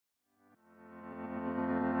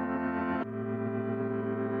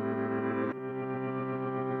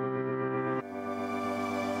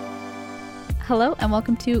Hello and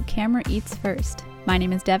welcome to Camera Eats First. My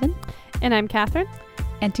name is Devin. And I'm Catherine.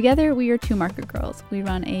 And together we are two market girls. We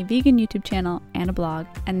run a vegan YouTube channel and a blog,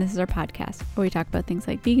 and this is our podcast where we talk about things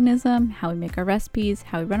like veganism, how we make our recipes,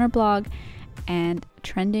 how we run our blog, and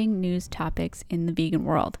trending news topics in the vegan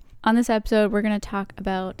world. On this episode, we're going to talk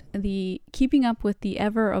about the keeping up with the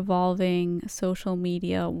ever-evolving social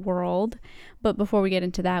media world. But before we get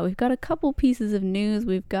into that, we've got a couple pieces of news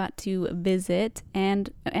we've got to visit,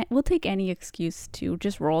 and we'll take any excuse to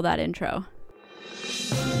just roll that intro.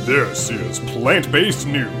 This is Plant-Based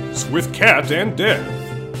News with Kat and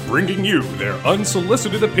Dev, bringing you their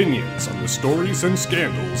unsolicited opinions on the stories and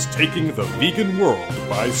scandals taking the vegan world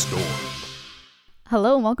by storm.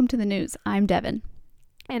 Hello and welcome to the news. I'm Devin.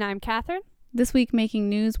 And I'm Catherine. This week making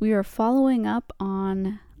news, we are following up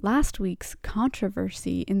on last week's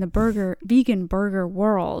controversy in the vegan burger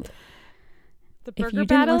world. The burger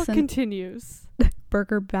battle continues.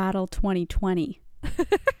 Burger Battle 2020.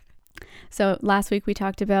 So last week we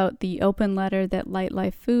talked about the open letter that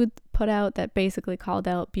Lightlife Foods put out that basically called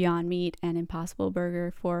out Beyond Meat and Impossible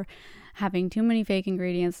Burger for having too many fake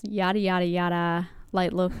ingredients, yada, yada, yada.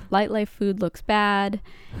 Lightlife Food looks bad.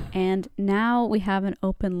 And now we have an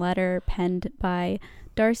open letter penned by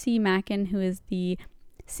Darcy Mackin, who is the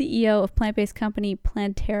CEO of plant-based company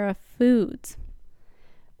Planterra Foods.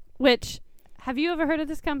 Which, have you ever heard of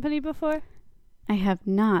this company before? I have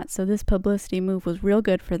not. So this publicity move was real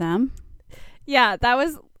good for them. Yeah,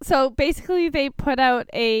 so basically they put out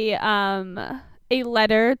a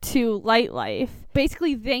letter to Lightlife,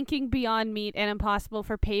 basically thanking Beyond Meat and Impossible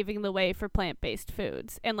for paving the way for plant-based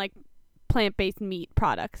foods and like plant-based meat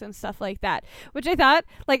products and stuff like that, which I thought,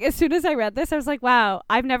 like, as soon as I read this, I was like, wow,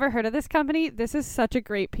 I've never heard of this company. This is such a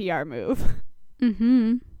great PR move.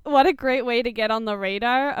 Mm-hmm. What a great way to get on the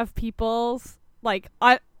radar of people's, like,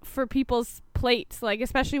 for people's plates, like,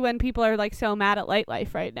 especially when people are like so mad at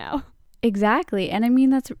Lightlife right now. Exactly. And I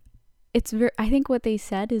mean, I think what they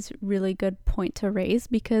said is really good point to raise,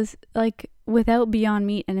 because like without Beyond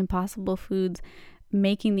Meat and Impossible Foods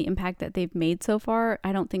making the impact that they've made so far,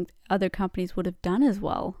 I don't think other companies would have done as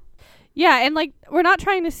well. Yeah, and like we're not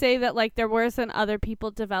trying to say that like there wasn't other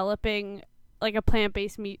people developing like a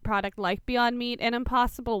plant-based meat product like Beyond Meat and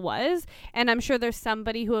Impossible was, and I'm sure there's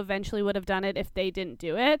somebody who eventually would have done it if they didn't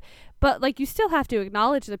do it, but like you still have to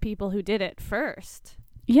acknowledge the people who did it first.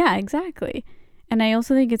 Yeah, exactly. And I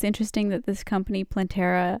also think it's interesting that this company,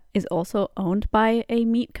 Planterra, is also owned by a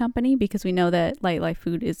meat company, because we know that Lightlife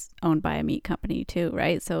Food is owned by a meat company too,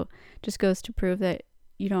 right? So just goes to prove that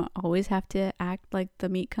you don't always have to act like the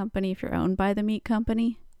meat company if you're owned by the meat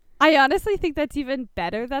company. I honestly think that's even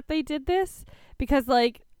better that they did this, because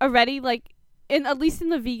like already, like at least in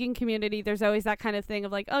the vegan community, there's always that kind of thing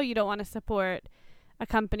of like, oh, you don't want to support a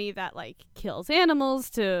company that like kills animals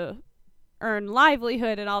to earn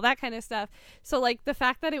livelihood and all that kind of stuff. So like the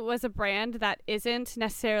fact that it was a brand that isn't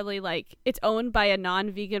necessarily like it's owned by a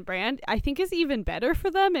non-vegan brand, I think is even better for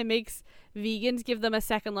them. It makes vegans give them a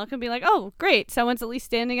second look and be like, oh great, someone's at least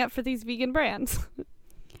standing up for these vegan brands.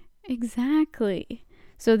 Exactly.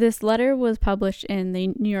 So this letter was published in the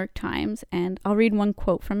New York Times, and I'll read one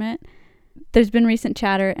quote from it. There's been recent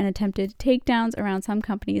chatter and attempted takedowns around some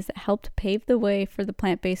companies that helped pave the way for the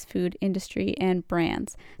plant-based food industry and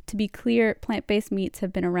brands. To be clear, plant-based meats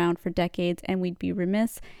have been around for decades, and we'd be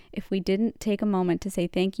remiss if we didn't take a moment to say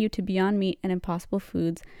thank you to Beyond Meat and Impossible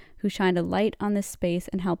Foods, who shined a light on this space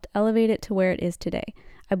and helped elevate it to where it is today.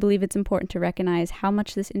 I believe it's important to recognize how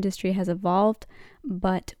much this industry has evolved,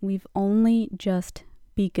 but we've only just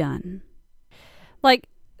begun. Like,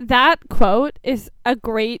 that quote is a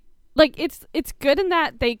great, like, it's good in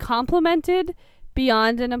that they complimented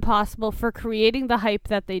Beyond and Impossible for creating the hype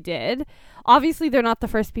that they did. Obviously, they're not the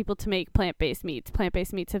first people to make plant-based meats.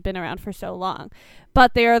 Plant-based meats have been around for so long,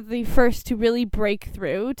 but they are the first to really break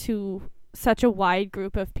through to such a wide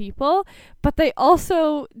group of people. But they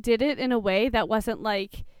also did it in a way that wasn't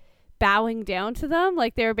like bowing down to them.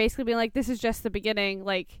 Like, they were basically being like, this is just the beginning.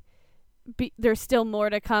 Like, there's still more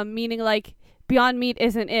to come, meaning like Beyond Meat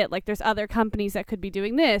isn't it. Like, there's other companies that could be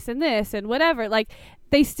doing this and whatever. Like,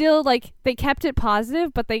 they still, like, they kept it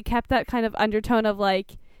positive, but they kept that kind of undertone of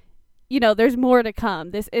like, you know, there's more to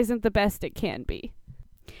come. This isn't the best it can be.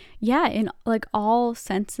 Yeah, in like all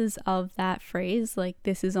senses of that phrase, like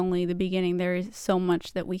this is only the beginning. There is so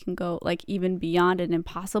much that we can go, like even Beyond and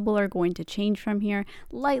Impossible are going to change from here.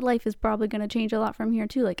 Lightlife is probably going to change a lot from here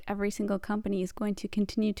too. Like every single company is going to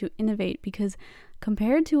continue to innovate, because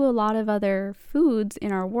compared to a lot of other foods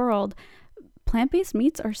in our world, plant-based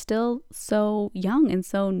meats are still so young and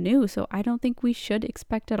so new. So I don't think we should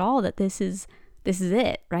expect at all that this is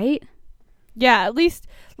it, right? Yeah, at least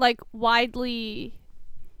like widely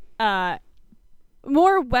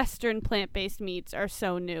more Western plant-based meats are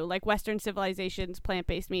so new. Like Western civilizations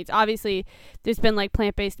plant-based meats. Obviously, there's been like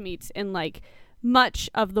plant-based meats in like much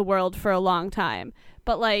of the world for a long time.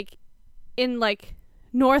 But like in like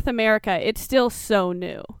North America, it's still so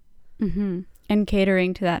new. Mm-hmm. And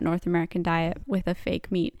catering to that North American diet with a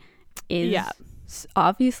fake meat is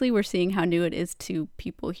obviously we're seeing how new it is to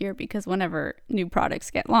people here, because whenever new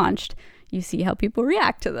products get launched, you see how people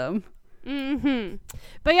react to them.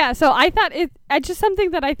 But yeah, so I thought it's just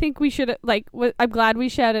something that I think we should like. I'm glad we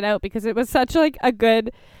shouted out, because it was such like a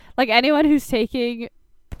good, like anyone who's taking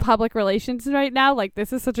public relations right now, like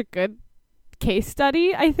this is such a good case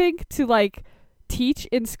study, I think, to like teach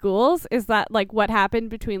in schools, is that like what happened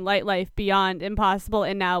between Light Life, Beyond, Impossible,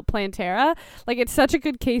 and now Plantera. Like it's such a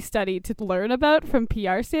good case study to learn about from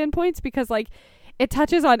PR standpoints, because like it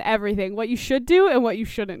touches on everything, what you should do and what you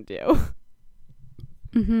shouldn't do.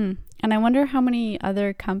 And I wonder how many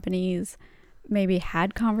other companies maybe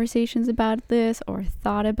had conversations about this or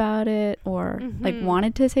thought about it or like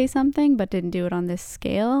wanted to say something but didn't do it on this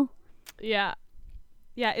scale. Yeah,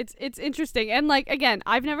 it's interesting. And like again,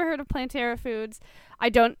 I've never heard of Plantera Foods. I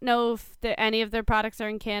don't know if any of their products are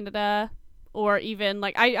in Canada, or even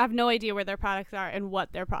like I have no idea where their products are and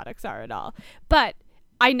what their products are at all. But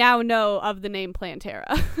I now know of the name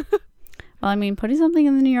Plantera. Well, I mean, putting something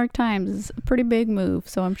in the New York Times is a pretty big move,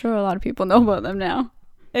 so I'm sure a lot of people know about them now.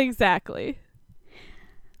 Exactly.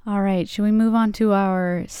 All right, should we move on to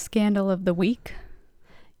our scandal of the week?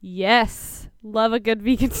 Yes. Love a good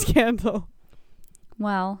vegan scandal.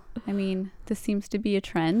 Well, I mean, this seems to be a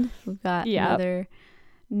trend. We've got another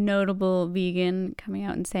notable vegan coming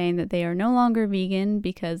out and saying that they are no longer vegan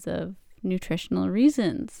because of nutritional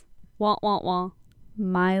reasons. Wah, wah, wah.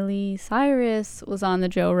 Miley Cyrus was on the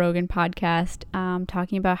Joe Rogan podcast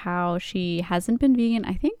talking about how she hasn't been vegan,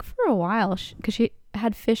 I think, for a while, because she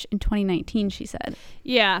had fish in 2019, she said.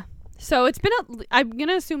 Yeah. So it's been, I'm going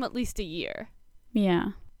to assume at least a year.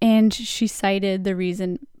 Yeah. And she cited the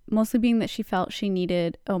reason mostly being that she felt she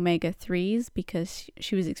needed omega-3s because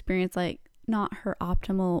she was experiencing like not her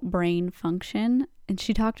optimal brain function. And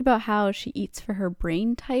she talked about how she eats for her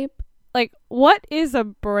brain type. Like, what is a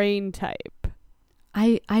brain type?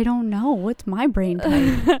 I don't know. What's my brain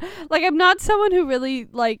type? Like, I'm not someone who really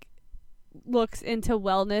like looks into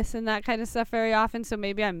wellness and that kind of stuff very often, so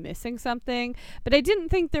maybe I'm missing something. But I didn't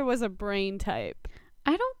think there was a brain type.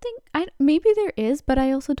 I don't think maybe there is, but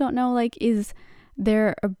I also don't know, like, is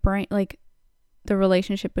there a brain, like the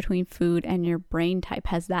relationship between food and your brain type,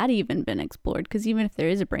 has that even been explored? Because even if there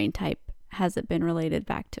is a brain type, has it been related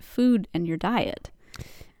back to food and your diet?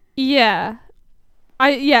 Yeah.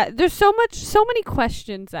 There's so many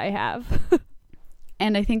questions I have.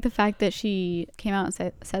 And I think the fact that she came out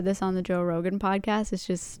and said this on the Joe Rogan podcast is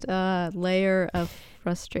just a layer of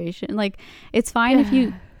frustration. Like, it's fine if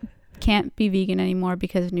you can't be vegan anymore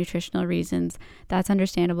because of nutritional reasons. That's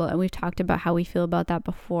understandable. And we've talked about how we feel about that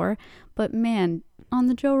before. But man, on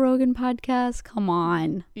the Joe Rogan podcast, come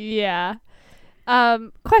on. Yeah.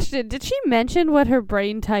 Question, did she mention what her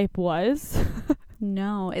brain type was?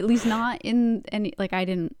 No, at least not in any, like, I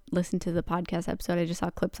didn't listen to the podcast episode. I just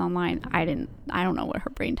saw clips online. I don't know what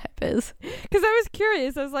her brain type is. Because I was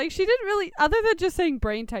curious. I was like, she didn't really, other than just saying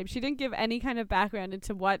brain type, she didn't give any kind of background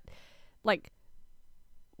into what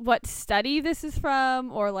study this is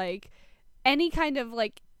from, or like any kind of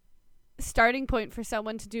like starting point for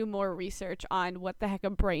someone to do more research on what the heck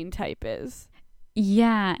a brain type is.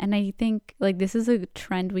 Yeah, and I think like this is a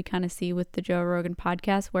trend we kind of see with the Joe Rogan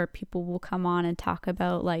podcast, where people will come on and talk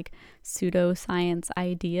about like pseudoscience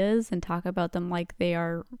ideas and talk about them like they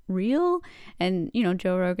are real. And, you know,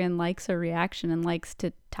 Joe Rogan likes a reaction and likes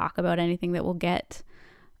to talk about anything that will get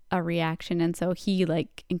a reaction. And so he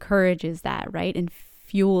like encourages that, right? And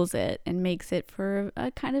fuels it and makes it for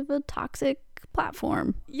a kind of a toxic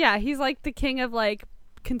platform. Yeah, he's like the king of like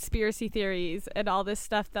conspiracy theories and all this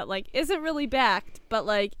stuff that like isn't really backed, but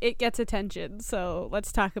like it gets attention, so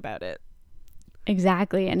let's talk about it.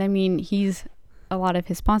 Exactly. And I mean, a lot of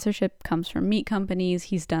his sponsorship comes from meat companies.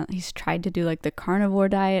 He's tried to do like the carnivore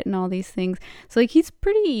diet and all these things, so like he's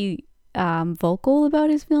pretty vocal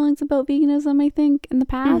about his feelings about veganism, I think, in the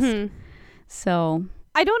past. So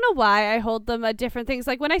I don't know why I hold them at different things.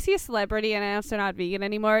 Like when I see a celebrity and announce they're not vegan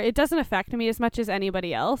anymore, it doesn't affect me as much as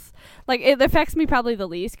anybody else. Like it affects me probably the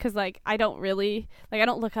least because like I don't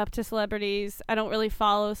look up to celebrities. I don't really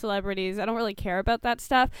follow celebrities. I don't really care about that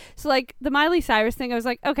stuff. So like the Miley Cyrus thing, I was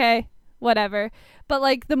like, okay, whatever. But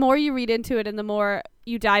like the more you read into it and the more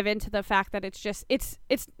you dive into the fact that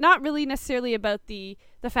it's not really necessarily about the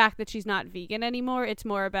fact that she's not vegan anymore. It's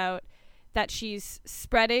more about that she's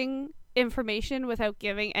spreading information without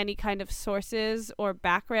giving any kind of sources or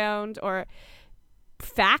background or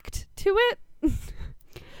fact to it.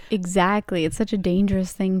 Exactly. It's such a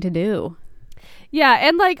dangerous thing to do. Yeah,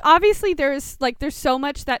 and like obviously there's so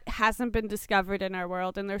much that hasn't been discovered in our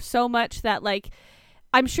world, and there's so much that like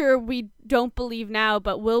I'm sure we don't believe now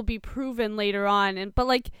but will be proven later on, and but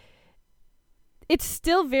like it's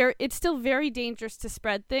still very dangerous to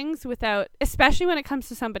spread things without, especially when it comes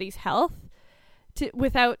to somebody's health,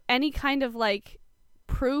 without any kind of like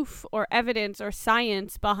proof or evidence or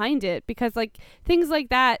science behind it, because like things like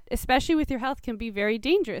that, especially with your health, can be very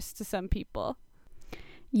dangerous to some people.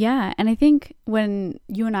 Yeah, and I think when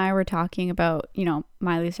you and I were talking about, you know,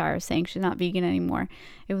 Miley Cyrus saying she's not vegan anymore,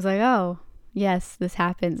 it was like, oh, yes, this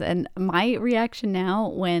happens. And my reaction now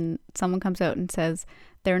when someone comes out and says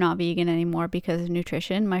they're not vegan anymore because of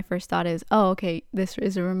nutrition, my first thought is, oh, okay, this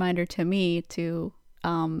is a reminder to me to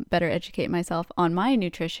better educate myself on my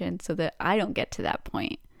nutrition so that I don't get to that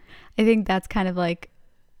point. I think that's kind of like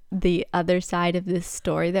the other side of this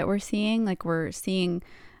story that we're seeing. Like we're seeing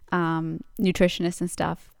nutritionists and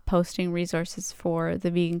stuff posting resources for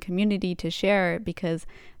the vegan community to share, because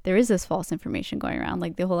there is this false information going around,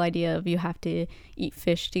 like the whole idea of you have to eat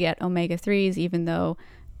fish to get omega-3s, even though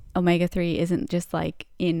omega-3 isn't just like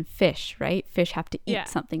in fish, right? Fish have to eat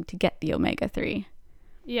something to get the omega-3.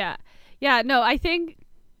 No, I think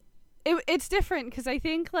it's different, because I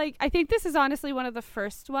think this is honestly one of the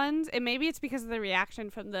first ones, and maybe it's because of the reaction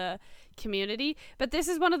from the community, but this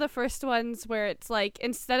is one of the first ones where it's like,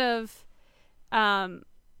 instead of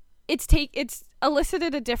it's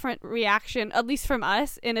elicited a different reaction, at least from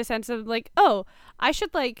us, in a sense of like, oh, I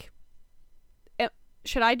should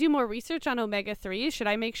should I do more research on omega-3s? Should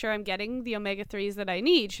I make sure I'm getting the omega-3s that I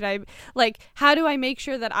need? Should I, like, how do I make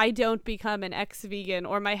sure that I don't become an ex-vegan,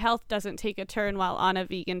 or my health doesn't take a turn while on a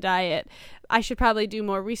vegan diet? I should probably do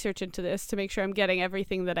more research into this to make sure I'm getting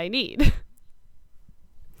everything that I need.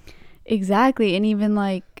 Exactly. And even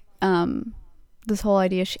like this whole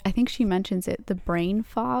idea, I think she mentions it, the brain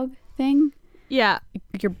fog thing. Yeah.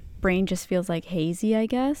 Your brain just feels like hazy, I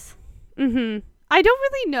guess. Mm-hmm. I don't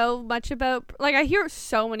really know much about, like, I hear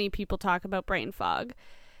so many people talk about brain fog.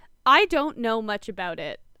 I don't know much about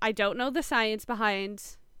it. I don't know the science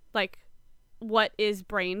behind, like, what is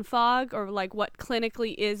brain fog, or, like, what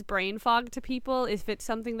clinically is brain fog to people, if it's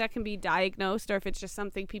something that can be diagnosed, or if it's just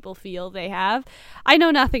something people feel they have. I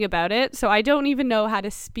know nothing about it, so I don't even know how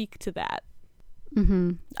to speak to that.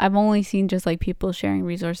 Mm-hmm. I've only seen just like people sharing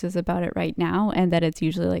resources about it right now, and that it's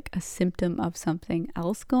usually like a symptom of something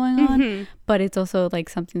else going on. Mm-hmm. But it's also like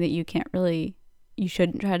something that you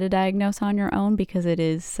shouldn't try to diagnose on your own, because it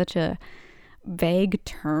is such a vague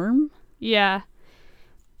term. Yeah.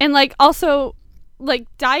 And like also like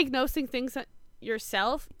diagnosing things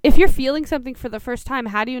yourself, if you're feeling something for the first time,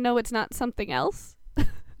 how do you know it's not something else?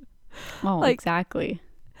 Oh, like, exactly.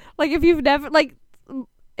 Like if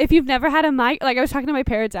you've never had a migraine, like I was talking to my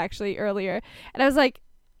parents actually earlier, and I was like,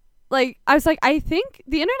 I think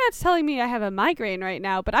the internet's telling me I have a migraine right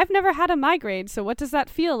now, but I've never had a migraine. So what does that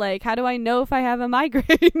feel like? How do I know if I have a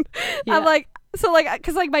migraine? Yeah. I'm like, so like,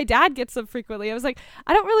 because like my dad gets them frequently. I was like,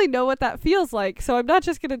 I don't really know what that feels like. So I'm not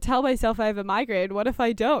just going to tell myself I have a migraine. What if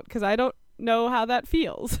I don't? Because I don't know how that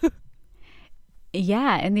feels.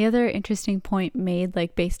 Yeah, and the other interesting point made,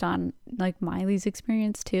 like, based on, like, Miley's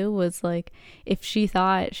experience, too, was, like, if she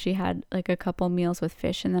thought she had, like, a couple meals with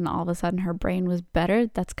fish and then all of a sudden her brain was better,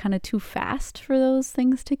 that's kind of too fast for those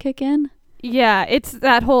things to kick in. Yeah, it's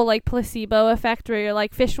that whole, like, placebo effect where you're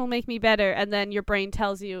like, fish will make me better, and then your brain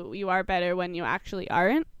tells you you are better when you actually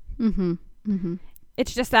aren't. Mm-hmm. Mm-hmm.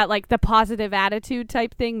 It's just that, like, the positive attitude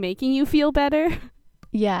type thing making you feel better.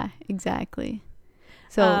 Yeah, exactly.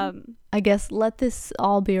 So I guess let this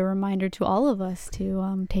all be a reminder to all of us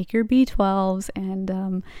to take your B12s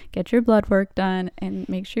and get your blood work done, and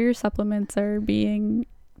make sure your supplements are being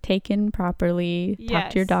taken properly. Yes. Talk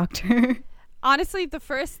to your doctor. Honestly, the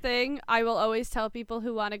first thing I will always tell people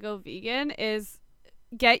who want to go vegan is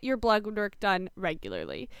get your blood work done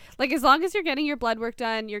regularly. Like, as long as you're getting your blood work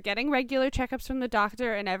done, you're getting regular checkups from the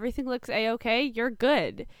doctor, and everything looks a-okay, you're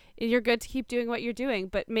good. You're good to keep doing what you're doing,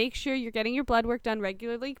 but make sure you're getting your blood work done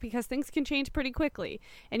regularly, because things can change pretty quickly,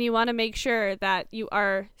 and you want to make sure that you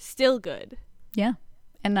are still good. Yeah.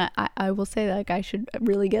 And I will say, like, I should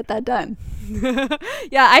really get that done.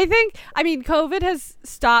 Yeah, I mean, COVID has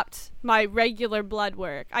stopped my regular blood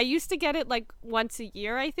work. I used to get it like once a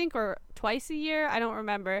year, I think, or twice a year. I don't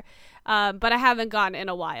remember. But I haven't gone in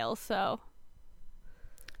a while, so.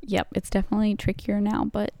 Yep, it's definitely trickier now,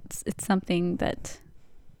 but it's something that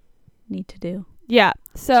need to do. Yeah.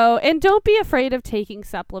 So, and don't be afraid of taking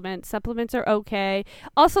supplements. Supplements are okay.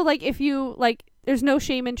 Also, like, if you, like, there's no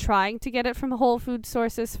shame in trying to get it from whole food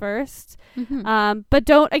sources first. But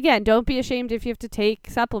don't be ashamed if you have to take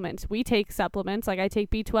supplements. We take supplements. Like, I take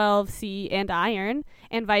B12, C, and iron,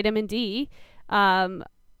 and vitamin D,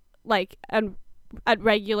 like, at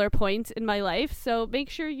regular points in my life. So make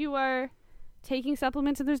sure you are taking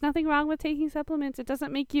supplements, and there's nothing wrong with taking supplements. It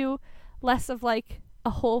doesn't make you less of, like, a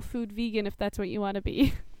whole food vegan if that's what you want to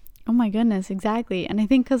be. Oh my goodness, exactly. And I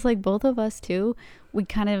think because, like, both of us too, we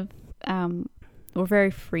kind of we're very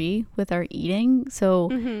free with our eating, so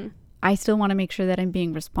I still want to make sure that I'm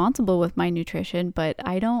being responsible with my nutrition, but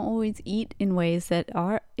I don't always eat in ways that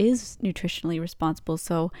is nutritionally responsible.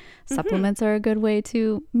 So supplements are a good way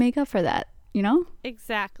to make up for that, you know?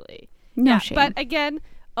 Exactly. No shame. But again,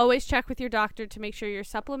 always check with your doctor to make sure you're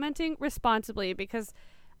supplementing responsibly, because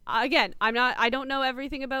again, I don't know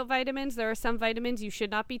everything about vitamins. There are some vitamins you should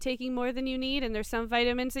not be taking more than you need, and there's some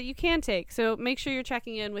vitamins that you can take. So make sure you're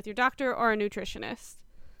checking in with your doctor or a nutritionist.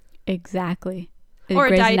 Exactly. Or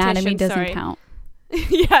Grey's a dietitian, Anatomy doesn't sorry. count.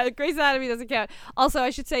 Yeah, Grey's Anatomy doesn't count. Also, I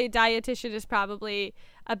should say dietitian is probably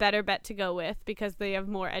a better bet to go with because they have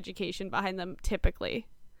more education behind them typically.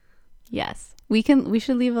 Yes. We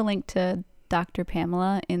should leave a link to Dr.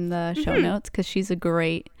 Pamela in the show notes because she's a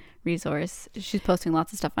great resource. She's posting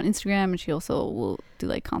lots of stuff on Instagram, and she also will do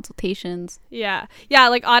like consultations. Yeah,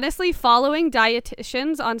 like honestly, following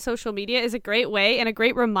dietitians on social media is a great way and a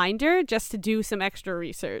great reminder just to do some extra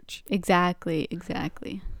research. Exactly.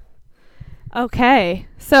 Okay,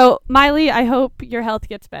 so Miley, I hope your health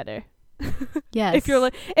gets better. Yes. If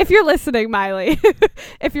you're listening, Miley,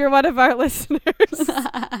 if you're one of our listeners,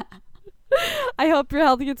 I hope your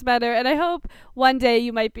health gets better, and I hope one day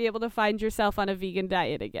you might be able to find yourself on a vegan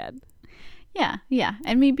diet again. Yeah.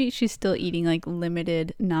 And maybe she's still eating like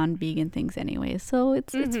limited non-vegan things anyway, so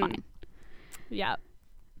it's fine. Yeah.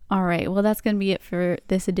 All right. Well, that's going to be it for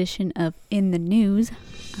this edition of In the News.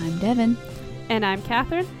 I'm Devin. And I'm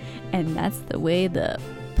Catherine. And that's the way the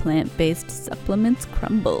plant-based supplements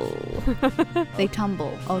crumble. They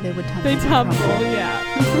tumble. Oh, they would tumble. They tumble,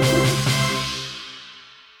 yeah.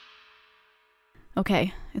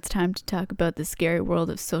 Okay, it's time to talk about the scary world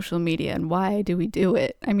of social media and why do we do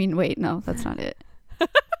it? I mean, wait, no, that's not it.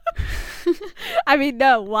 I mean,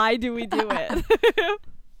 no, why do we do it?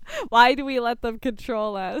 Why do we let them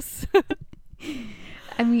control us?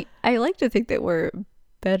 I mean, I like to think that we're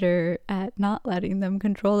better at not letting them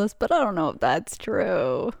control us, but I don't know if that's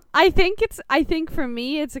true. I think for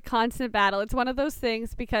me, it's a constant battle. It's one of those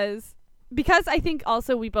things because I think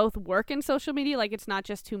also we both work in social media, like it's not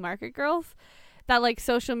just two market girls. That like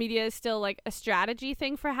social media is still like a strategy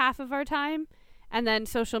thing for half of our time, and then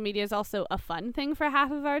social media is also a fun thing for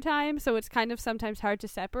half of our time, so it's kind of sometimes hard to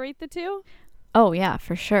separate the two. Oh yeah,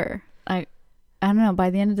 for sure. I don't know, by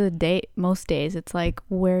the end of the day, most days it's like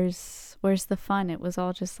where's the fun? It was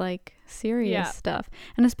all just like serious stuff.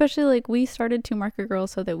 And especially like we started Two Market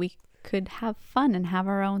Girls so that we could have fun and have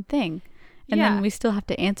our own thing. And then we still have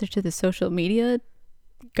to answer to the social media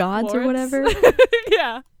gods Lords. Or whatever.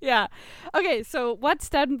 Yeah. Okay, so what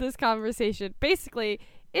stemmed this conversation? Basically,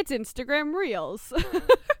 it's Instagram Reels.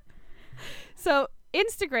 So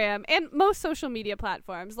Instagram and most social media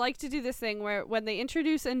platforms like to do this thing where when they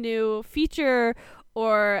introduce a new feature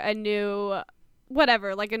or a new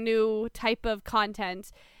whatever, like a new type of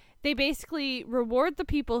content, they basically reward the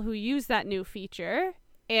people who use that new feature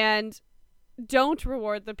and don't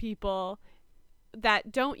reward the people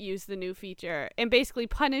that don't use the new feature, and basically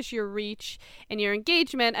punish your reach and your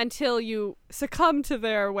engagement until you succumb to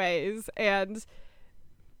their ways and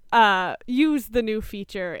use the new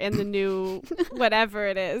feature and the new whatever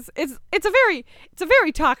it is. It's a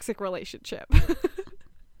very toxic relationship. Can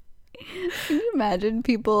you imagine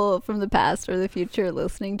people from the past or the future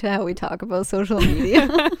listening to how we talk about social media?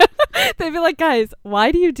 They'd be like, guys,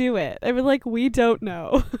 why do you do it? I'd be like, we don't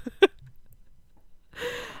know.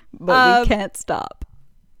 But we can't stop.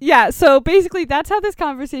 Yeah, so basically that's how this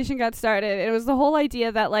conversation got started. It was the whole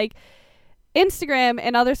idea that like Instagram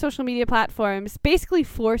and other social media platforms basically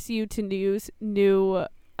force you to use new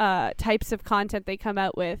types of content they come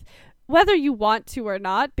out with, whether you want to or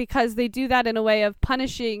not, because they do that in a way of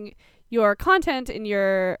punishing your content and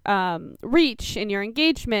your reach and your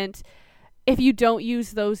engagement if you don't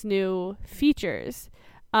use those new features.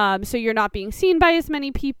 So you're not being seen by as many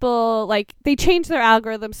people. Like they change their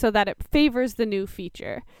algorithm so that it favors the new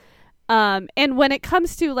feature. And when it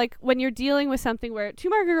comes to like when you're dealing with something where Two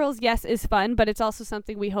Market Girls, yes, is fun, but it's also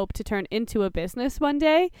something we hope to turn into a business one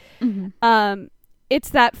day. Mm-hmm. It's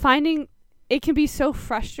that finding it can be so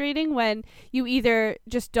frustrating when you either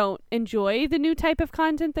just don't enjoy the new type of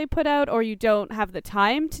content they put out, or you don't have the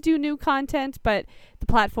time to do new content, but the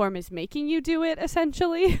platform is making you do it,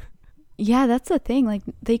 essentially. Yeah, that's the thing. Like,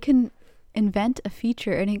 they can invent a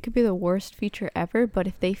feature and it could be the worst feature ever, but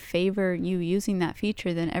if they favor you using that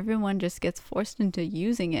feature, then everyone just gets forced into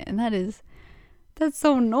using it, and that's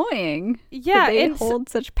so annoying. Yeah, they hold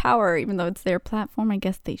such power, even though it's their platform. I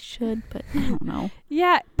guess they should, but I don't know.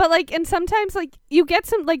 Yeah, but like, and sometimes like you get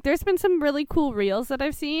some, like, there's been some really cool reels that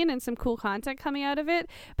I've seen and some cool content coming out of it,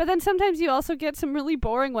 but then sometimes you also get some really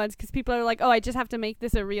boring ones because people are like, oh, I just have to make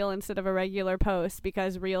this a reel instead of a regular post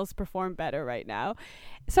because reels perform better right now.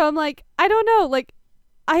 So I'm like, I don't know, like,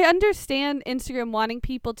 I understand Instagram wanting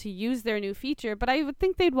people to use their new feature, but I would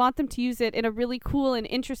think they'd want them to use it in a really cool and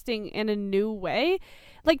interesting and a new way.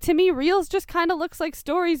 Like, to me, Reels just kind of looks like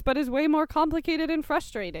Stories, but is way more complicated and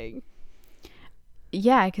frustrating.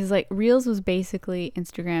 Yeah, because like Reels was basically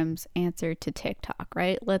Instagram's answer to TikTok,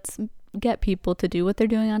 right? Let's get people to do what they're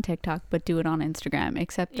doing on TikTok, but do it on Instagram,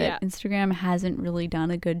 except that Instagram hasn't really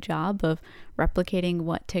done a good job of replicating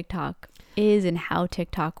what TikTok is and how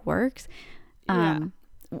TikTok works.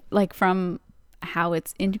 Like from how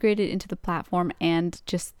it's integrated into the platform and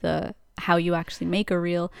just how you actually make a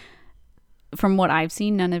reel. From what I've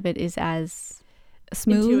seen, none of it is as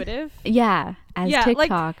smooth, intuitive. Yeah, as TikTok.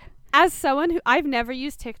 Like, as someone who, I've never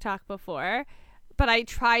used TikTok before, but I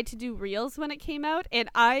tried to do Reels when it came out, and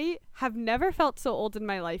I have never felt so old in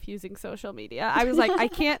my life using social media. I was like,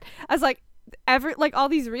 all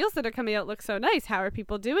these Reels that are coming out look so nice. How are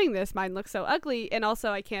people doing this? Mine looks so ugly. And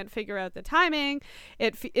also, I can't figure out the timing.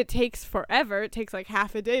 It takes forever. It takes like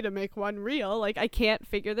half a day to make one reel. Like, I can't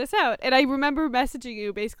figure this out. And I remember messaging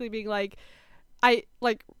you basically being like,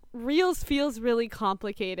 Reels feels really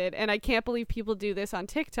complicated, and I can't believe people do this on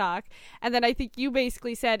TikTok. And then I think you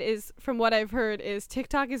basically said, is from what I've heard, is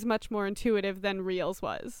TikTok is much more intuitive than Reels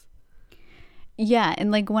was. Yeah,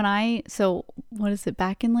 and like what is it,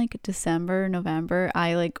 back in like December, November,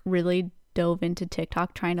 I like really dove into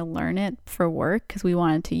TikTok trying to learn it for work because we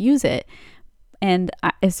wanted to use it. And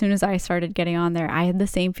as soon as I started getting on there, I had the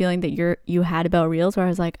same feeling that you had about Reels, where I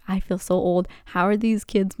was like, I feel so old. How are these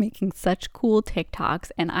kids making such cool TikToks?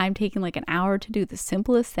 And I'm taking like an hour to do the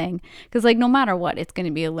simplest thing. Because like no matter what, it's going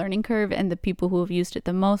to be a learning curve. And the people who have used it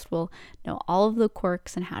the most will know all of the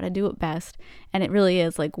quirks and how to do it best. And it really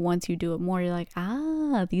is like, once you do it more, you're like,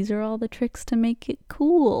 these are all the tricks to make it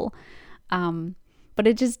cool. But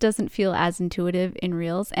it just doesn't feel as intuitive in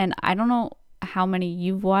Reels. And I don't know how many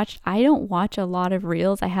you've watched. I don't watch a lot of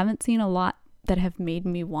Reels. I haven't seen a lot that have made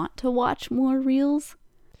me want to watch more Reels.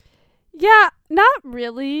 Yeah, not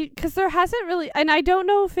really, because there hasn't really, and I don't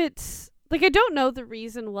know if it's like, I don't know the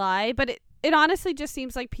reason why, but it honestly just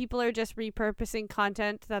seems like people are just repurposing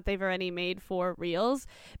content that they've already made for Reels,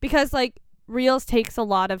 because like Reels takes a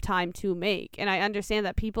lot of time to make, and I understand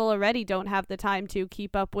that people already don't have the time to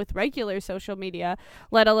keep up with regular social media,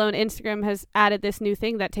 let alone Instagram has added this new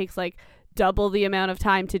thing that takes like double the amount of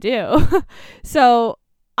time to do. So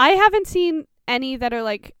I haven't seen any that are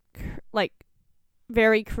like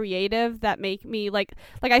very creative that make me like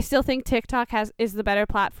I still think TikTok is the better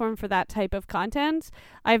platform for that type of content.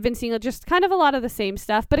 I've been seeing just kind of a lot of the same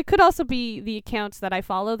stuff, but it could also be the accounts that I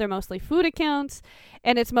follow. They're mostly food accounts,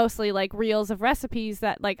 and it's mostly like reels of recipes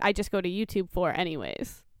that like I just go to YouTube for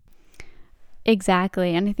anyways.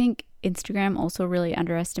 Exactly. And I think Instagram also really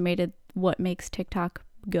underestimated what makes TikTok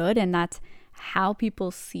good, and that's how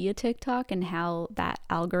people see a TikTok and how that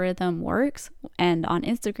algorithm works. And on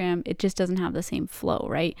Instagram, it just doesn't have the same flow,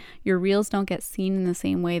 right? Your reels don't get seen in the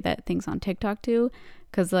same way that things on TikTok do,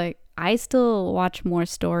 because like I still watch more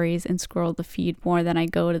stories and scroll the feed more than I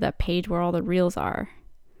go to that page where all the reels are.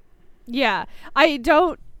 Yeah, I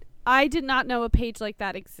did not know a page like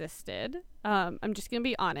that existed. I'm just gonna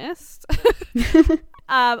be honest.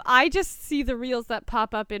 I just see the reels that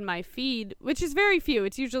pop up in my feed, which is very few.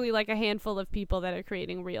 It's usually like a handful of people that are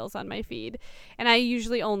creating reels on my feed, and I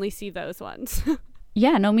usually only see those ones.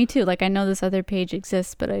 Yeah, no, me too. Like I know this other page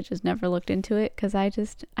exists, but I just never looked into it because I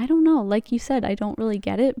don't know. Like you said, I don't really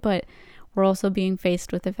get it, but we're also being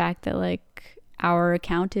faced with the fact that like our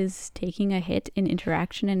account is taking a hit in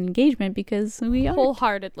interaction and engagement because we are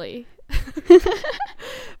wholeheartedly.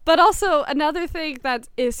 But also another thing that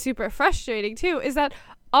is super frustrating too is that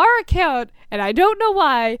our account, and I don't know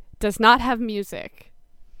why, does not have music.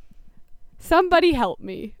 Somebody help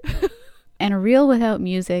me. And a reel without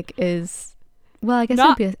music is, well, I guess it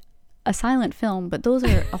would be a silent film, but those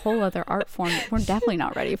are a whole other art form that we're definitely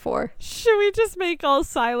not ready for. Should we just make all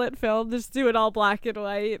silent film? Just do it all black and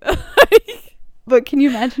white? But can you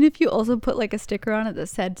imagine if you also put like a sticker on it that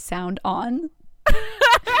said sound on?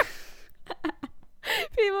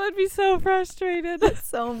 People would be so frustrated. That's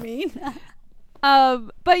so mean.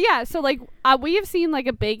 But yeah, so like we have seen like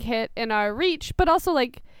a big hit in our reach, but also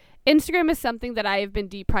like Instagram is something that I have been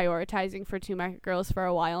deprioritizing for Two Market Girls for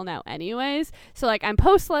a while now anyways. So like I'm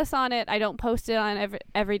postless on it. I don't post it on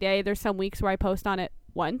every day. There's some weeks where I post on it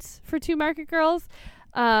once for Two Market Girls.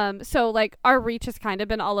 So like our reach has kind of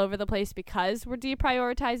been all over the place because we're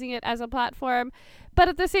deprioritizing it as a platform. But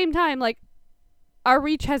at the same time, like our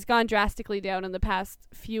reach has gone drastically down in the past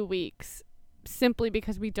few weeks simply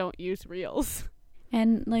because we don't use Reels.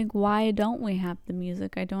 And like, why don't we have the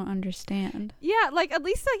music? I don't understand. Yeah, like at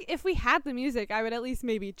least like if we had the music, I would at least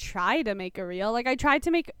maybe try to make a reel. Like I tried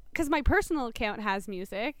to make, because my personal account has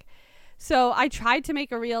music. So I tried to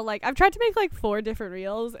make a reel, like I've tried to make like 4 different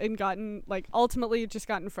reels and gotten like ultimately just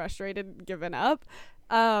gotten frustrated and given up.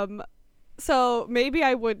 So maybe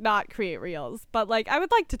I would not create reels, but like I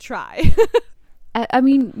would like to try. I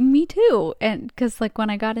mean, me too. And because like when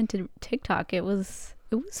I got into TikTok, it was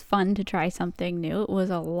fun to try something new. It was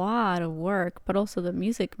a lot of work, but also the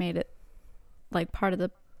music made it like part of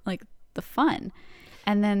the fun.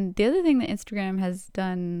 And then the other thing that Instagram has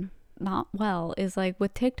done not well is like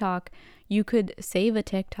with TikTok, you could save a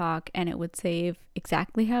TikTok and it would save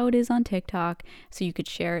exactly how it is on TikTok, so you could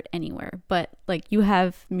share it anywhere. But like you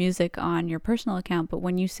have music on your personal account, but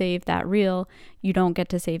when you save that reel, you don't get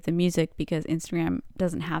to save the music because Instagram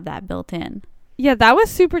doesn't have that built in. Yeah, that was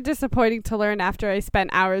super disappointing to learn after I spent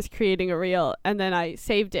hours creating a reel and then I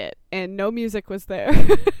saved it and no music was there.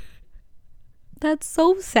 That's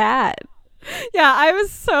so sad. Yeah, I was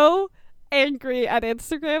so angry at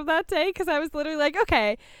Instagram that day because I was literally like,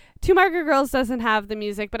 okay, Two Market Girls doesn't have the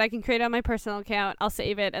music, but I can create it on my personal account. I'll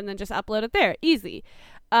save it and then just upload it there. Easy.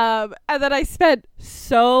 And then I spent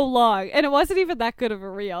so long, and it wasn't even that good of a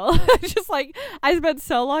reel. Just like, I spent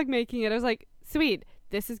so long making it. I was like, sweet,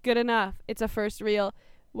 this is good enough. It's a first reel,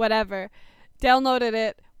 whatever. Downloaded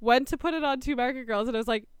it, went to put it on Two Market Girls, and I was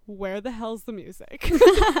like, where the hell's the music?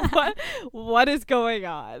 What is going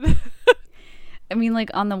on? I mean,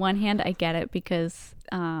 like, on the one hand, I get it because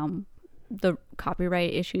the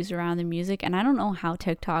copyright issues around the music, and I don't know how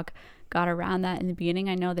TikTok got around that in the beginning.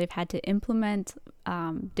 I know they've had to implement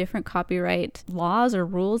different copyright laws or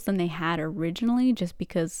rules than they had originally just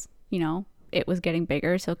because, you know, it was getting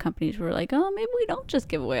bigger. So companies were like, oh, maybe we don't just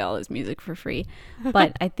give away all this music for free.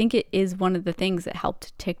 But I think it is one of the things that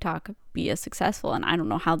helped TikTok be as successful, and I don't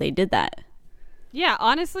know how they did that. Yeah,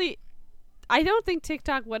 honestly, I don't think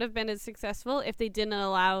TikTok would have been as successful if they didn't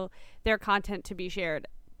allow their content to be shared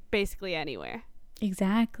basically anywhere.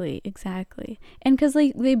 Exactly. And because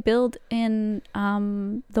they build in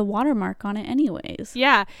the watermark on it anyways.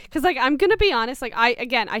 Yeah, because like I'm gonna be honest, like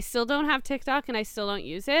I still don't have TikTok and I still don't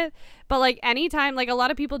use it, but like anytime, like a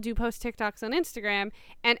lot of people do post TikToks on Instagram,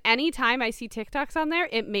 and anytime I see TikToks on there,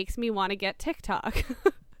 it makes me want to get TikTok.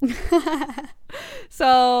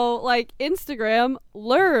 So like Instagram,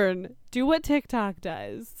 do what TikTok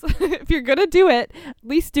does. If you're gonna do it, at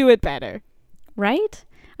least do it better. Right?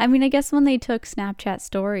 I mean, I guess when they took Snapchat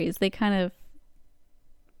stories, they kind of,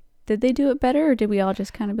 did they do it better, or did we all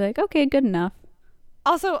just kind of be like, okay, good enough?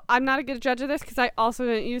 Also, I'm not a good judge of this because I also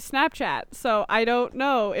didn't use Snapchat, so I don't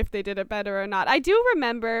know if they did it better or not. I do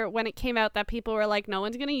remember when it came out that people were like, no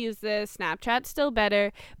one's going to use this, Snapchat's still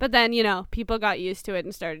better, but then, you know, people got used to it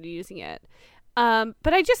and started using it.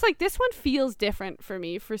 But I just like, this one feels different for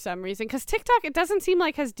me for some reason, because TikTok, it doesn't seem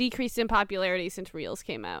like has decreased in popularity since Reels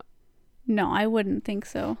came out. No, I wouldn't think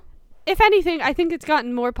so. If anything, I think it's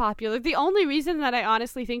gotten more popular. The only reason that I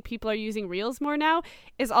honestly think people are using Reels more now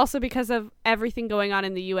is also because of everything going on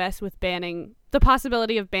in the US with the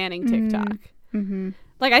possibility of banning TikTok. Mm-hmm.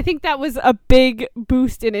 Like, I think that was a big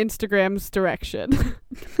boost in Instagram's direction.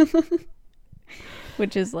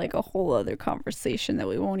 Which is like a whole other conversation that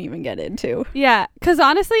we won't even get into. Yeah, because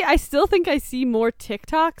honestly, I still think I see more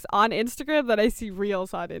TikToks on Instagram than I see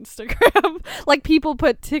Reels on Instagram. Like, people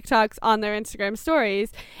put TikToks on their Instagram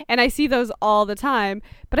stories, and I see those all the time,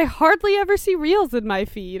 but I hardly ever see Reels in my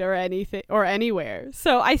feed or anything or anywhere.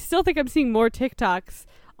 So I still think I'm seeing more TikToks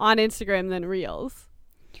on Instagram than Reels.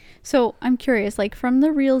 So I'm curious, like, from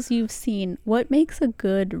the Reels you've seen, what makes a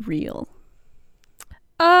good Reel?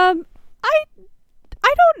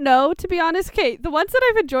 I don't know, to be honest. Kate, the ones that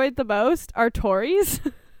I've enjoyed the most are Tori's.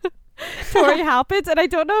 Tori Halpitz, and I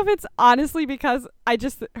don't know if it's honestly because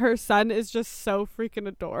her son is just so freaking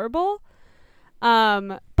adorable.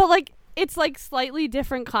 But like it's like slightly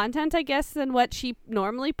different content, I guess, than what she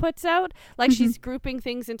normally puts out. Like she's grouping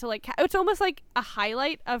things into like, it's almost like a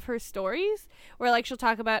highlight of her stories where like she'll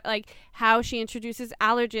talk about like how she introduces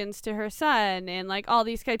allergens to her son and like all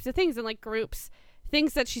these types of things, and like groups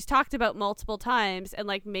things that she's talked about multiple times and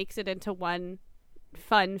like makes it into one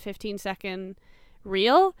fun 15-second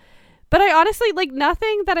reel. But I honestly, like,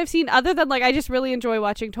 nothing that I've seen other than, like, I just really enjoy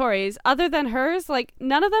watching Tori's. Other than hers, like,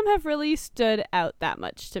 none of them have really stood out that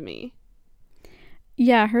much to me.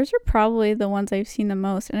 Yeah, hers are probably the ones I've seen the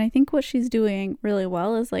most. And I think what she's doing really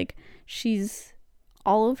well is, like,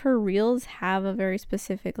 all of her reels have a very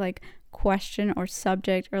specific, like, question or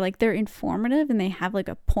subject, or, like, they're informative and they have, like,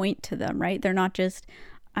 a point to them, right? They're not just,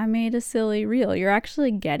 I made a silly reel. You're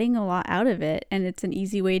actually getting a lot out of it, and it's an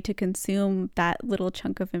easy way to consume that little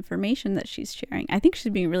chunk of information that she's sharing. I think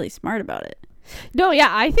she's being really smart about it. No, yeah,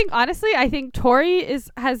 I think Tori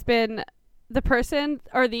has been the person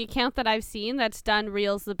or the account that I've seen that's done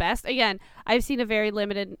reels the best. Again, I've seen a very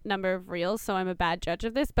limited number of reels, so I'm a bad judge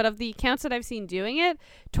of this, but of the accounts that I've seen doing it,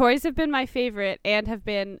 Tori's have been my favorite and have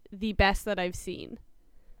been the best that I've seen.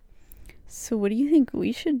 So what do you think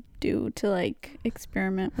we should do to like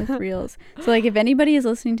experiment with reels? So like if anybody is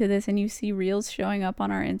listening to this and you see reels showing up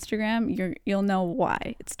on our Instagram, you'll know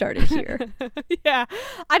why it started here. Yeah.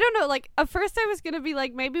 I don't know, like at first I was going to be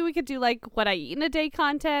like maybe we could do like what I eat in a day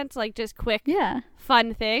content, like just quick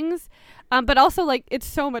fun things. But also like it's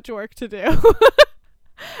so much work to do.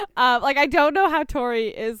 Like I don't know how Tori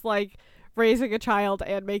is like raising a child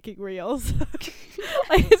and making reels.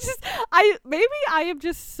 Like it's just I am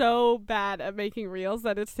just so bad at making reels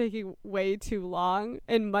that it's taking way too long,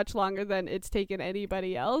 and much longer than it's taken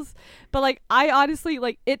anybody else. But like I honestly,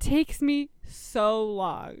 like, it takes me so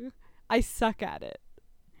long. I suck at it.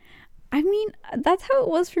 I mean, that's how it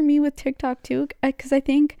was for me with TikTok too, because I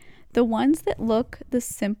think the ones that look the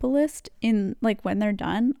simplest in like when they're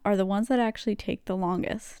done are the ones that actually take the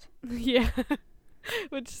longest. Yeah.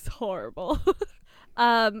 Which is horrible.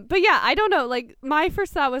 But yeah, I don't know, like my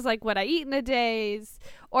first thought was like what I eat in a days,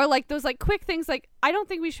 or like those like quick things. Like I don't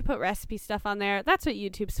think we should put recipe stuff on there. That's what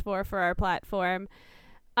YouTube's for our platform.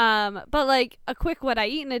 But like a quick what I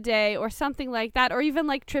eat in a day or something like that, or even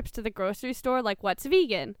like trips to the grocery store, like what's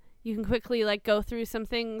vegan. You can quickly like go through some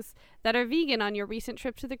things that are vegan on your recent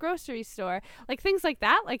trip to the grocery store. Like things like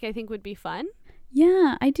that, like I think would be fun.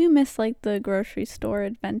 Yeah, I do miss like the grocery store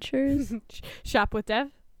adventures. Shop with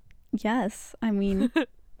Dev? Yes. I mean,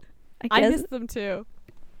 I miss them too.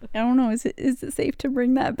 I don't know. Is it safe to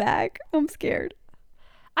bring that back? I'm scared.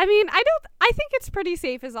 I mean, I think it's pretty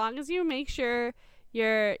safe as long as you make sure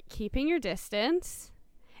you're keeping your distance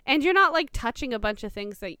and you're not like touching a bunch of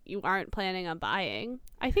things that you aren't planning on buying.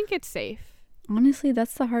 I think it's safe. Honestly,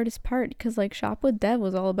 that's the hardest part, because like Shop with Dev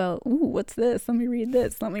was all about, ooh, what's this? Let me read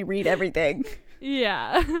this. Let me read everything.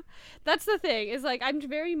 Yeah. That's the thing, is like I'm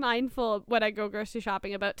very mindful when I go grocery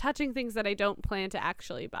shopping about touching things that I don't plan to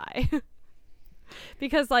actually buy.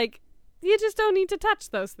 Because like you just don't need to touch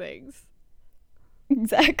those things.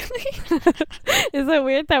 Exactly. Is it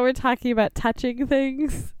weird that we're talking about touching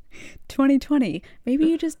things? 2020. Maybe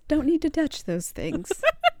you just don't need to touch those things.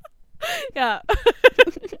 Yeah.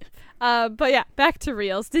 But yeah, back to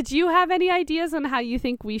reels. Did you have any ideas on how you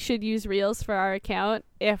think we should use reels for our account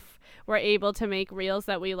if we're able to make reels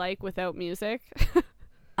that we like without music?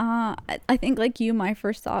 I think like you, my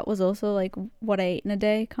first thought was also like what I ate in a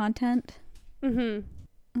day content. Mm-hmm.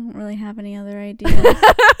 I don't really have any other ideas.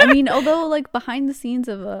 I mean, although like behind the scenes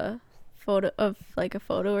of a photo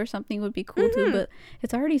or something would be cool too, but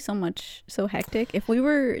it's already so hectic. If we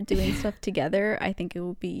were doing stuff together, I think it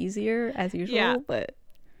would be easier as usual. Yeah. But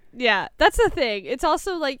yeah, that's the thing. It's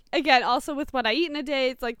also like, again, also with what I eat in a day,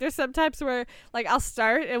 it's like there's some times where like I'll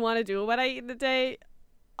start and want to do what I eat in a day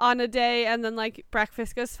on a day, and then like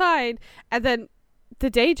breakfast goes fine, and then the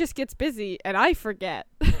day just gets busy and I forget.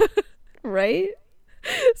 Right?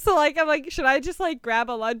 So like I'm like, should I just like grab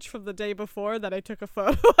a lunch from the day before that I took a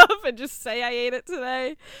photo of and just say I ate it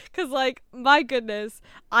today? Because like, my goodness,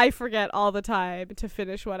 I forget all the time to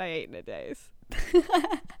finish what I ate in a day.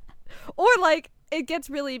 Or like it gets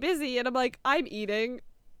really busy and I'm like, I'm eating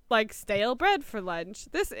like stale bread for lunch.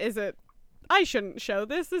 I shouldn't show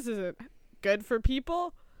this. This isn't good for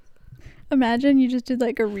people. Imagine you just did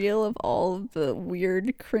like a reel of all of the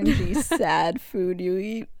weird, cringy, sad food you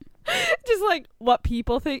eat. Just like what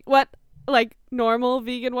people think, what like normal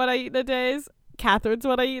vegan what I eat in a days, Catherine's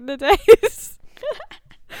what I eat in a days.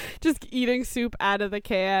 Just eating soup out of the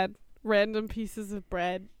can, random pieces of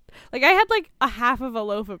bread. Like I had like a half of a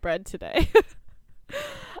loaf of bread today.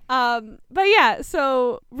 But yeah,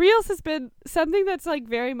 so Reels has been something that's like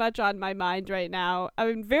very much on my mind right now. I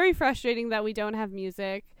mean, very frustrating that we don't have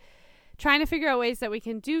music. Trying to figure out ways that we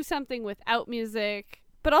can do something without music.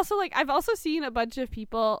 But also, like, I've also seen a bunch of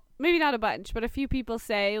people, maybe not a bunch, but a few people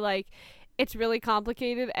say, like, it's really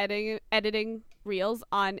complicated editing Reels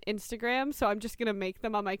on Instagram, so I'm just going to make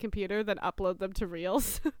them on my computer, then upload them to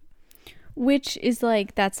Reels. Which is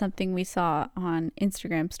like, that's something we saw on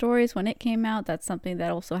Instagram stories when it came out. That's something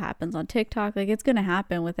that also happens on TikTok. Like, it's going to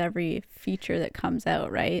happen with every feature that comes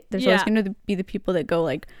out, right? There's always going to be the people that go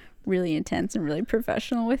like really intense and really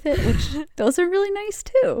professional with it, which those are really nice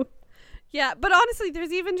too. Yeah, but honestly,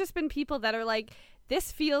 there's even just been people that are like,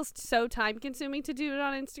 this feels so time consuming to do it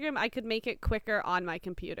on Instagram. I could make it quicker on my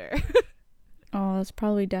computer. Oh, that's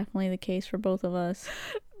probably definitely the case for both of us.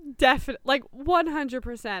 Definitely, like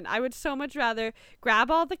 100%. I would so much rather grab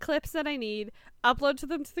all the clips that I need, upload to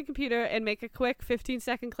them to the computer, and make a quick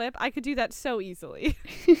 15-second clip. I could do that so easily.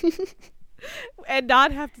 And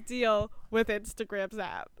not have to deal with Instagram's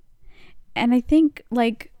app. And I think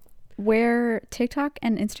like where TikTok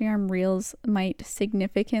and Instagram Reels might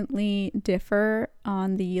significantly differ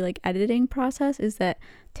on the like editing process is that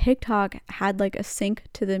TikTok had like a sync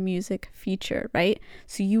to the music feature, right?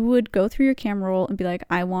 So you would go through your camera roll and be like,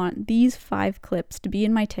 I want these 5 clips to be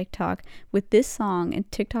in my TikTok with this song, and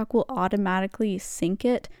TikTok will automatically sync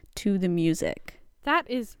it to the music. That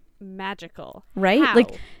is magical. Right? How?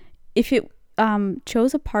 Like if it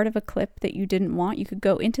chose a part of a clip that you didn't want, you could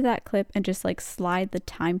go into that clip and just like slide the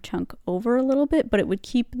time chunk over a little bit, but it would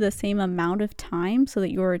keep the same amount of time so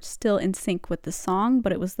that you're still in sync with the song,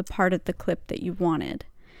 but it was the part of the clip that you wanted.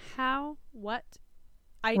 How? What?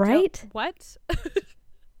 Right? What?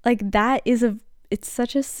 Like that is it's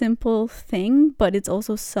such a simple thing, but it's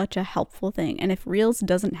also such a helpful thing. And if Reels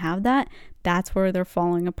doesn't have that, that's where they're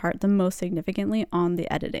falling apart the most significantly on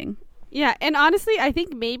the editing. Yeah, and honestly, I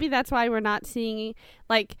think maybe that's why we're not seeing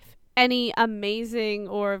like any amazing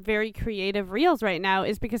or very creative Reels right now,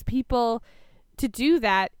 is because people, to do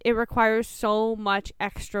that, it requires so much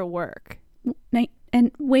extra work.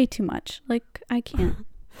 And way too much. Like, I can't.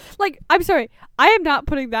 Like, I'm sorry, I am not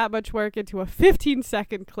putting that much work into a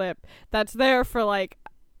 15-second clip that's there for like,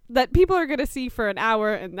 that people are going to see for an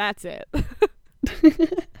hour and that's it.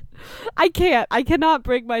 I cannot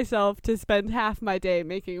bring myself to spend half my day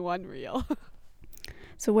making one reel.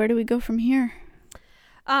 So where do we go from here?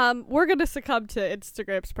 We're going to succumb to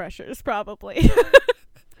Instagram's pressures, probably.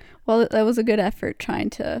 Well, that was a good effort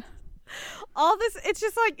trying to... All this, it's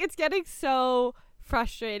just like, it's getting so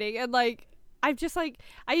frustrating. And like, I'm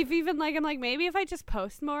like, maybe if I just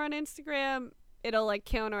post more on Instagram, it'll like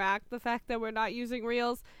counteract the fact that we're not using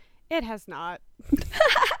Reels. It has not.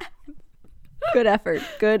 Good effort.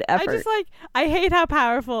 I hate how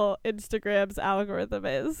powerful Instagram's algorithm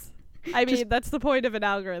is. I mean, that's the point of an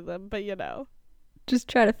algorithm, but you know. Just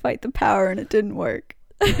try to fight the power and it didn't work.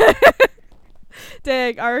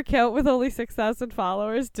 Dang, our account with only 6,000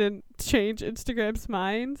 followers didn't change Instagram's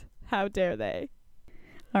mind? How dare they?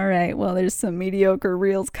 All right, well, there's some mediocre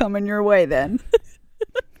Reels coming your way then.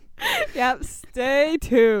 Yep, stay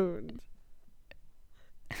tuned.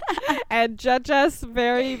 And judge us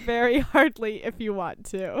very, very hardly if you want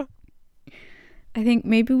to. I think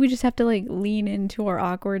maybe we just have to like lean into our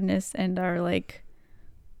awkwardness and our like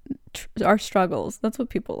our struggles. That's what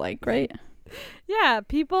people like, right? Yeah,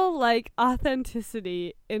 people like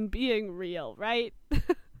authenticity in being real, right?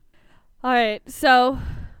 All right, so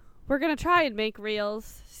we're going to try and make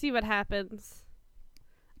Reels, see what happens.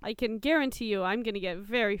 I can guarantee you I'm going to get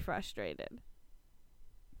very frustrated.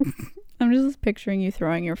 I'm just picturing you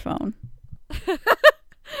throwing your phone.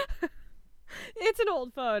 It's an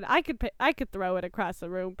old phone. I could throw it across the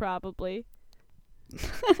room probably.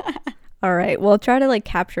 All right. Well, try to like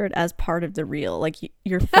capture it as part of the reel. Like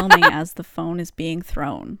you're filming as the phone is being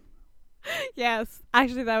thrown. Yes.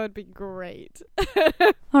 Actually, that would be great.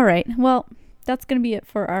 All right. Well, that's going to be it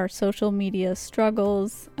for our social media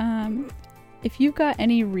struggles. If you've got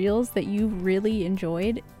any reels that you really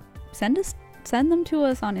enjoyed, send them to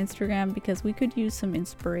us on Instagram because we could use some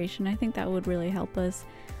inspiration. I think that would really help us.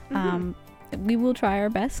 We will try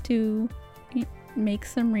our best to make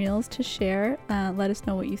some reels to share. Let us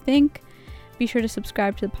know what you think. Be sure to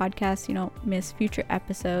subscribe to the podcast so you don't miss future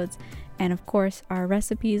episodes. And of course, our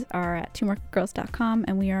recipes are at twomarketgirls.com,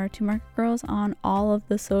 and we are Two Market Girls on all of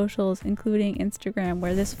the socials, including Instagram,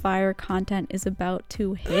 where this fire content is about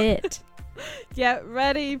to hit. Get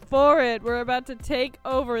ready for it. We're about to take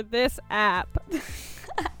over this app.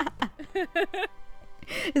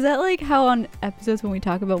 Is that like how on episodes when we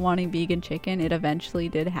talk about wanting vegan chicken, it eventually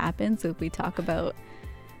did happen? So if we talk about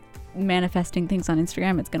manifesting things on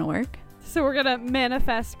Instagram, it's going to work. So we're going to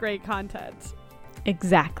manifest great content.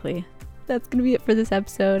 Exactly. That's going to be it for this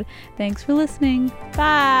episode. Thanks for listening.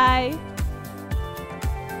 Bye.